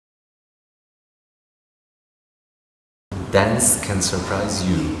Dance can surprise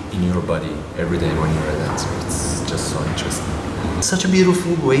you in your body every day when you're a dancer. It's just so interesting. Such a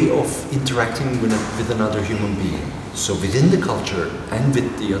beautiful way of interacting with another human being. So within the culture and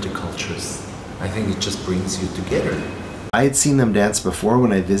with the other cultures, I think it just brings you together. I had seen them dance before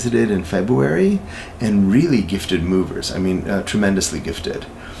when I visited in February, and really gifted movers. I mean, tremendously gifted.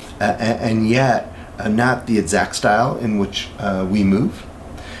 And yet, not the exact style in which we move.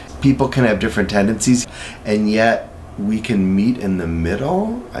 People can have different tendencies, and yet we can meet in the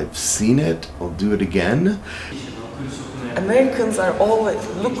middle. I've seen it, I'll do it again. Americans are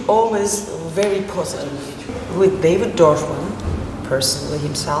always very positive. With David Dorfman, personally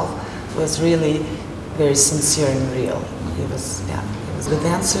himself, was really very sincere and real. The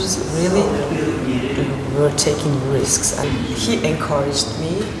dancers really were taking risks, and he encouraged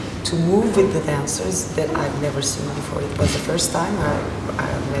me to move with the dancers that I've never seen before. It was the first time I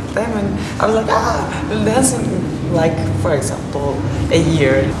met them, and I was like, we're dancing like, for example, a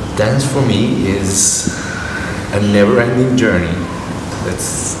year. Dance for me is a never-ending journey.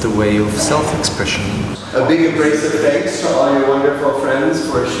 That's the way of self-expression. A big embrace of thanks to all your wonderful friends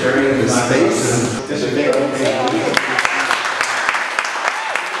for sharing this space.